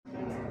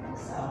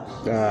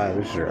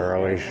This is an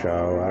early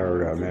show. I don't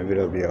know. Maybe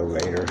it'll be a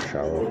later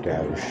show if they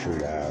have a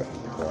shootout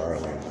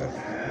early.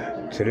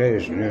 But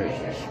today's news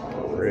is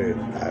great.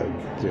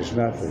 There's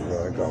nothing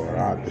really going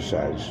on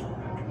besides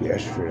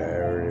yesterday.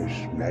 I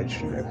already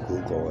mentioned that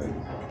Google and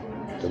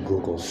the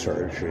Google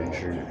search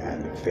engine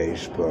and the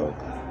Facebook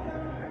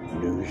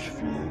news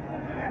feed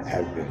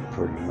have been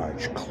pretty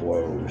much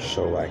closed.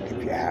 So, like,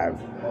 if you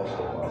have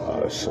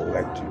a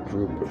selected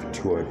group of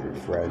 200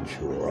 friends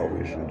who are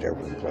always in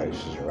different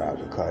places around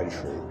the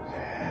country,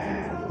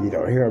 you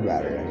don't hear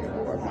about it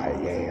anymore. My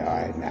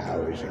AI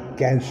now is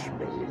against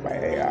me. My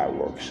AI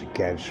works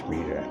against me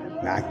to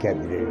not get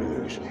me the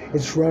news.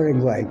 It's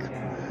running like,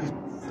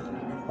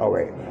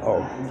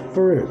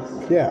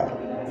 Farouk, yeah.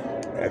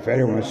 If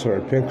anyone saw a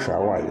picture, I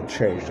wanted to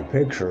change the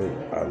picture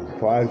of the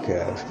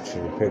podcast to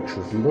the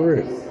picture from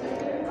Baruch.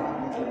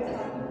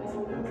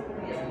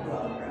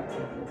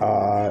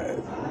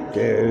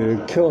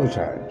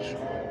 Kilotons.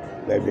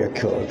 Maybe a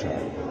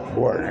kiloton.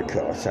 More than a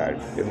kiloton.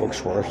 It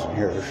looks worse than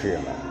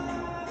Hiroshima.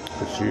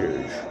 It's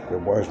huge. There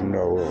was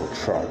no little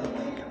truck.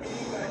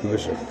 It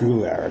was a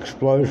fuel air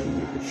explosion.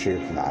 You could see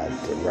from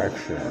the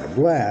direction of the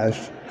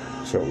blast,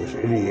 so it was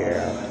in the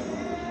air.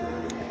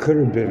 It could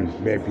have been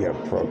maybe a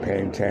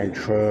propane tank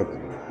truck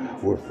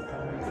with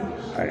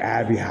an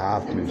Abbie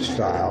Hoffman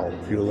style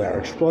fuel air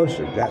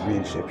explosive. That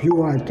means if you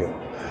want to,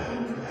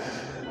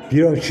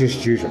 you don't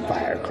just use a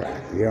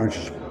firecracker. You don't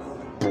just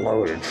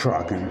blow the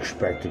truck and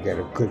expect to get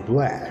a good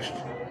blast.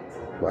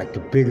 Like the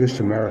biggest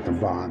American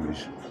bomb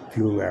is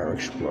fuel air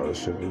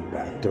explosive,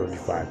 about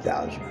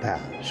 35,000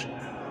 pounds.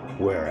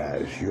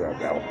 Whereas you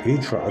have LP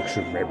trucks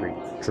of maybe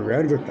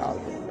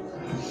 300,000.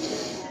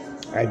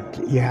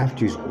 And you have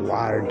to use a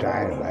lot of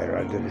dynamite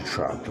under the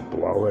truck to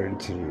blow it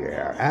into the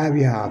air.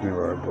 Abbie Hoffman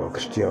wrote a book,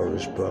 Steal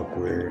This Book,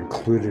 where he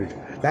included,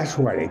 that's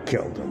why they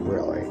killed him,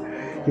 really.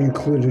 He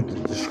included the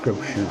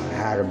description of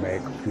how to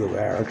make a fuel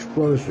air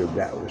explosive.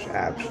 That was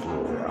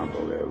absolutely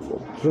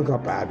unbelievable. Look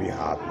up Abbie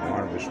Hoffman,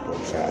 one of his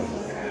books has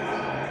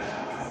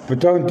it. But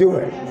don't do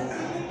it.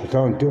 It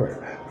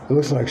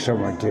looks like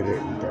someone did it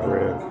in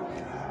Berlin.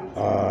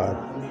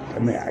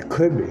 I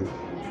could be,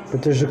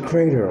 but there's a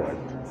crater on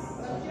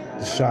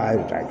the side,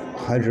 like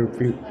 100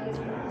 feet.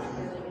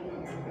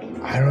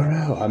 I don't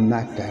know. I'm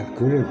not that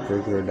good at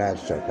figuring that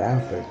stuff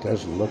out, but it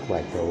doesn't look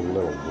like a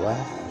little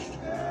blast.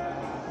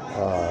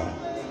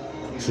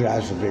 So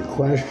that's a big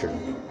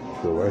question.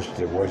 Was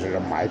it a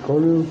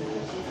micronuke?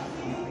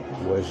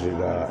 Was it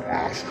an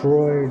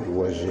asteroid?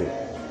 Was it...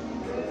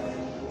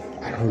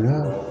 I don't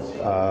know.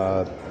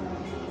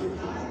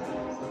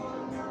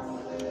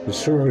 The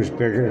sewer is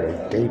bigger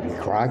than Davy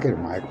Crockett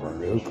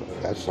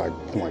micronuke. That's like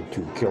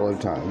 0.2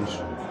 kilotons.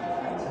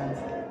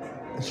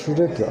 It's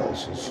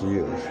ridiculous. It's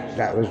huge.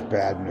 That was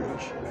bad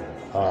news.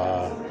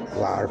 A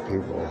lot of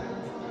people.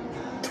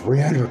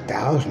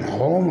 300,000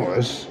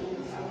 homeless?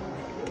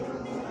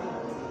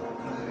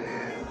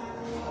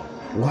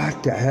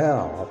 What the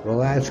hell? Well,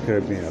 that's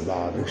going to be an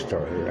evolving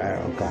story. I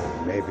don't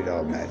know. Maybe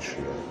they'll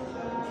mention it.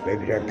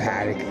 Maybe they're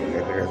panicking.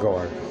 Maybe they're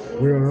going,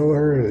 we don't know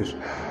where it is.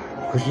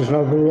 Because there's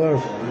nothing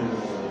left.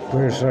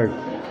 But it's like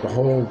the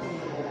whole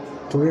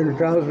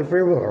 300,000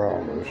 people are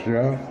homeless, you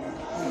know?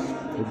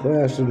 The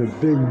blast of the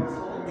big...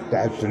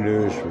 That's the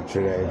news for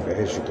today,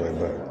 basically.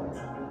 But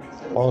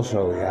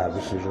also we have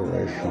a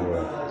situation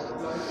where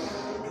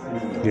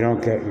you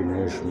don't get your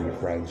news from your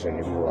friends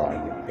anymore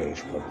on your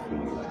Facebook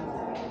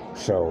feed.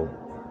 So,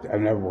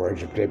 in other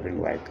words, if they've been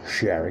like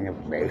sharing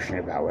information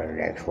about what the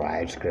next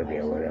riot's going to be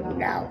or whatever,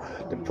 now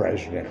the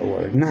president,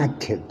 or not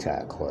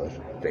TikTok closed,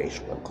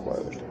 Facebook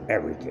closed,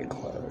 everything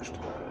closed.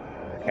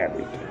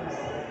 Everything.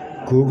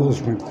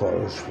 Google's been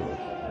closed for,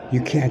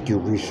 you can't do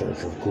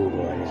research with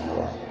Google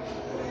anymore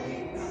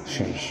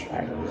since,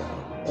 I don't know,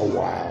 a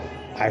while.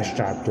 I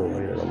stopped doing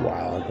it a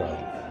while ago.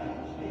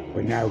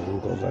 But now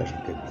Google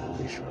doesn't give you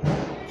research.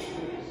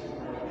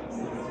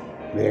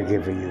 They're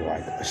giving you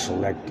like a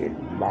selected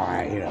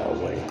what do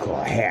you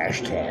call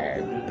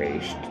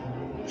hashtag-based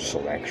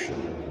selection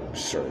of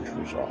search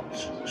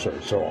results. So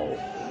it's all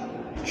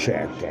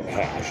checked and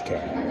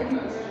hashtag.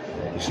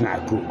 It's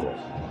not Google.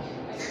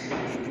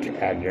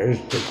 And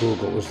the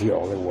Google was the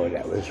only one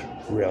that was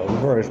real in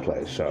the first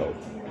place. So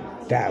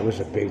that was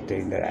a big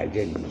thing that I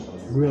didn't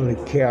really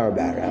care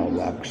about a hell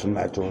lot because I'm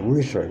not doing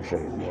research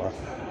anymore.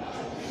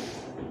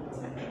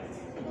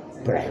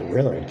 But I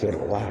really did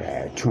a lot. I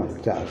had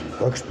 200,000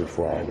 books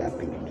before I got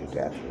beaten to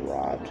death and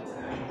robbed.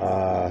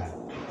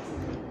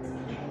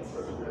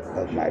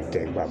 Of my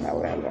thing about my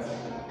landlord.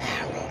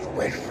 Harold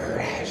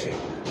Whitford has a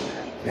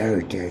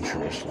very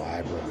dangerous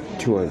library,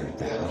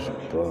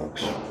 200,000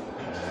 books.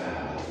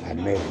 I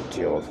made a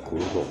deal with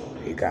Google.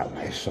 He got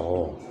my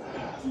soul.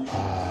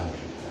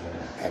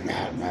 And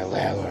my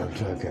landlord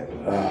took it.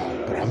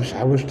 But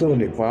I was still in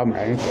the apartment.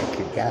 I didn't get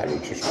kicked out. He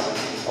just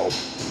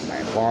opened my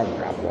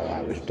apartment up while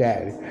I was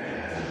dead.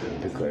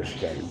 Because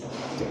then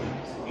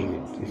he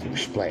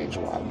explains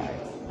why my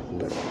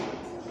little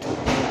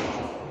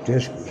 200,000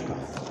 disc was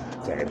gone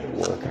that I've been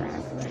working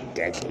on for a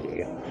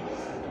decade.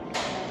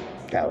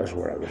 That was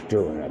what I was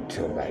doing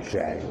until by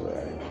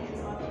January.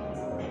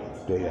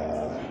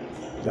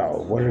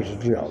 No, what is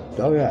the deal?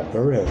 Oh yeah,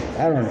 there is.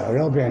 I don't know.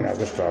 There'll be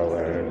another story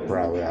later.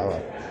 Probably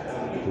I'll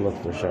look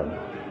for some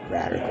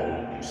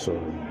radical sort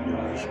of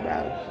news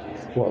about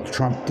it. Well,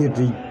 Trump did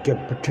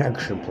get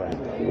protection plan.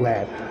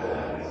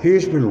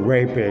 He's been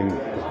raping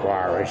the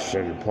forests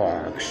and the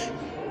parks.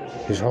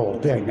 His whole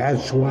thing.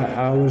 That's why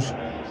I was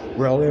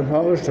really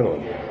opposed to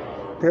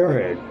him.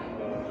 Period.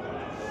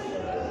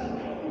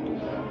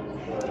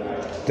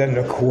 Then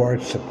the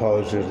courts,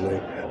 supposedly.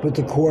 But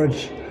the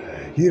courts,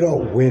 you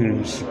don't win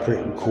in the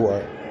Supreme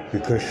Court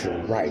because you're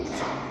right.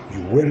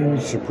 You win in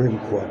the Supreme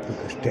Court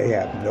because they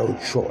have no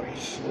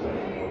choice.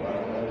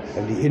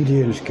 And the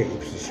Indians gave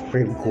the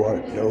Supreme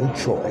Court no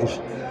choice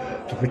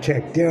to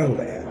protect their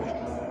land.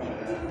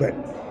 But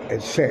at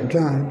the same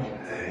time,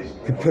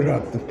 he put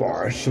up the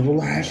forests of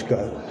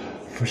Alaska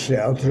for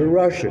sale to the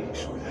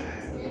Russians.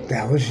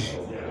 That was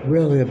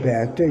really a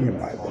bad thing in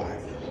my mind.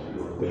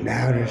 But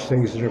now there's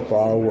things that are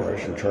far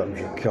worse in terms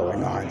of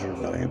killing 100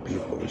 million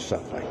people and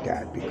stuff like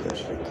that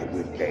because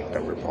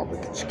the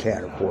Republicans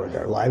can't afford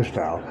their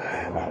lifestyle.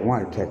 I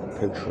want to take a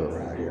picture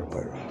around here,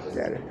 but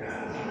forget it.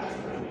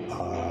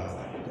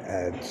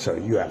 And so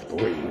you have to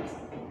leave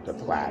the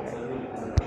planet.